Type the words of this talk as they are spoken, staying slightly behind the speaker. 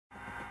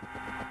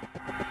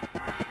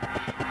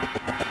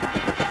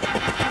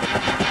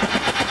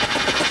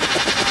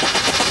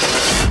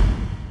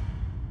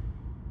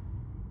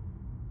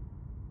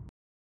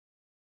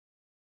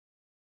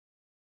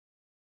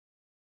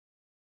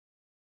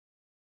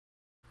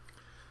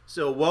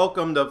So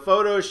welcome to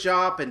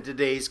Photoshop and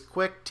today's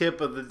quick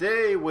tip of the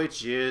day,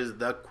 which is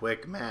the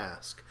quick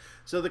mask.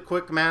 So the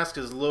quick mask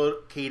is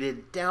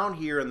located down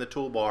here in the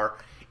toolbar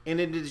and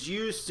it is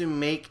used to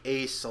make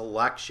a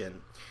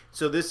selection.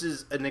 So this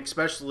is an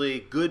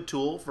especially good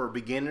tool for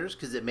beginners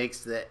because it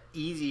makes it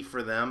easy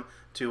for them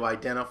to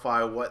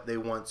identify what they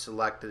want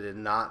selected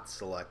and not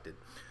selected.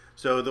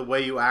 So the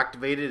way you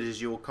activate it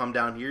is you will come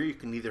down here. You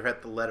can either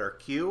hit the letter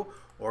Q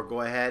or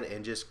go ahead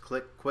and just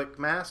click quick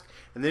mask,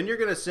 and then you're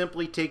going to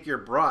simply take your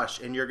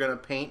brush and you're going to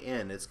paint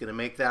in. It's going to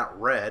make that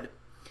red,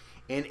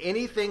 and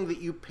anything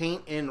that you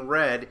paint in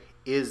red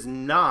is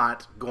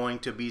not going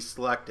to be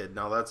selected.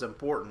 Now that's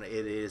important.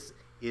 It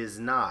is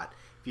not.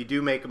 If you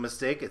do make a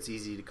mistake, it's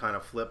easy to kind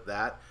of flip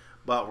that.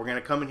 But we're going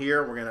to come in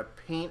here, we're going to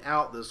paint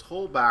out this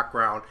whole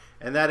background,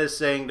 and that is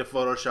saying to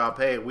Photoshop,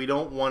 hey, we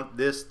don't want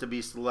this to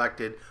be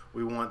selected,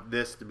 we want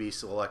this to be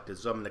selected.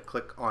 So I'm going to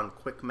click on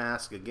quick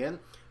mask again,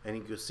 and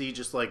you can see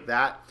just like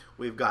that,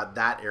 we've got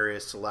that area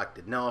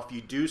selected. Now if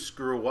you do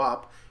screw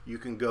up, you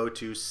can go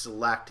to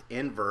select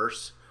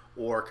inverse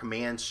or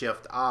Command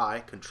Shift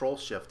I, Control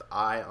Shift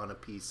I on a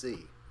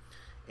PC.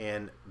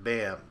 And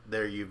bam,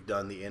 there you've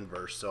done the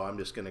inverse. So I'm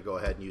just going to go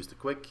ahead and use the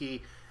quick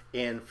key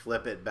and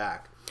flip it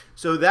back.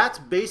 So that's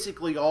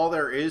basically all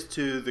there is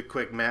to the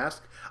quick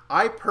mask.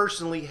 I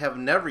personally have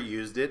never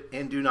used it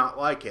and do not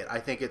like it. I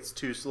think it's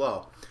too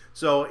slow.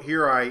 So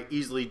here I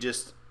easily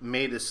just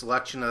made a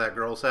selection of that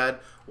girl's head.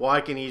 Well,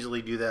 I can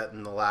easily do that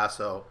in the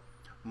lasso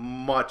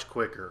much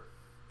quicker.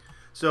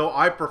 So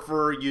I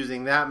prefer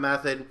using that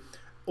method,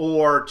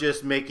 or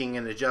just making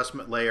an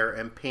adjustment layer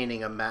and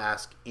painting a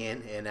mask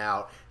in and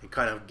out and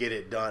kind of get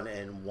it done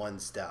in one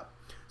step.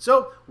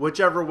 So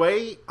whichever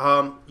way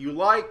you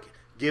like,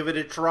 give it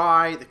a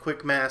try. The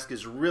quick mask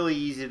is really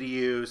easy to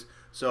use.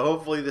 So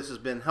hopefully this has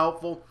been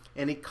helpful.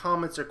 Any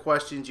comments or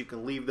questions, you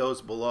can leave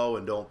those below,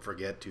 and don't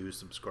forget to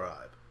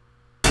subscribe.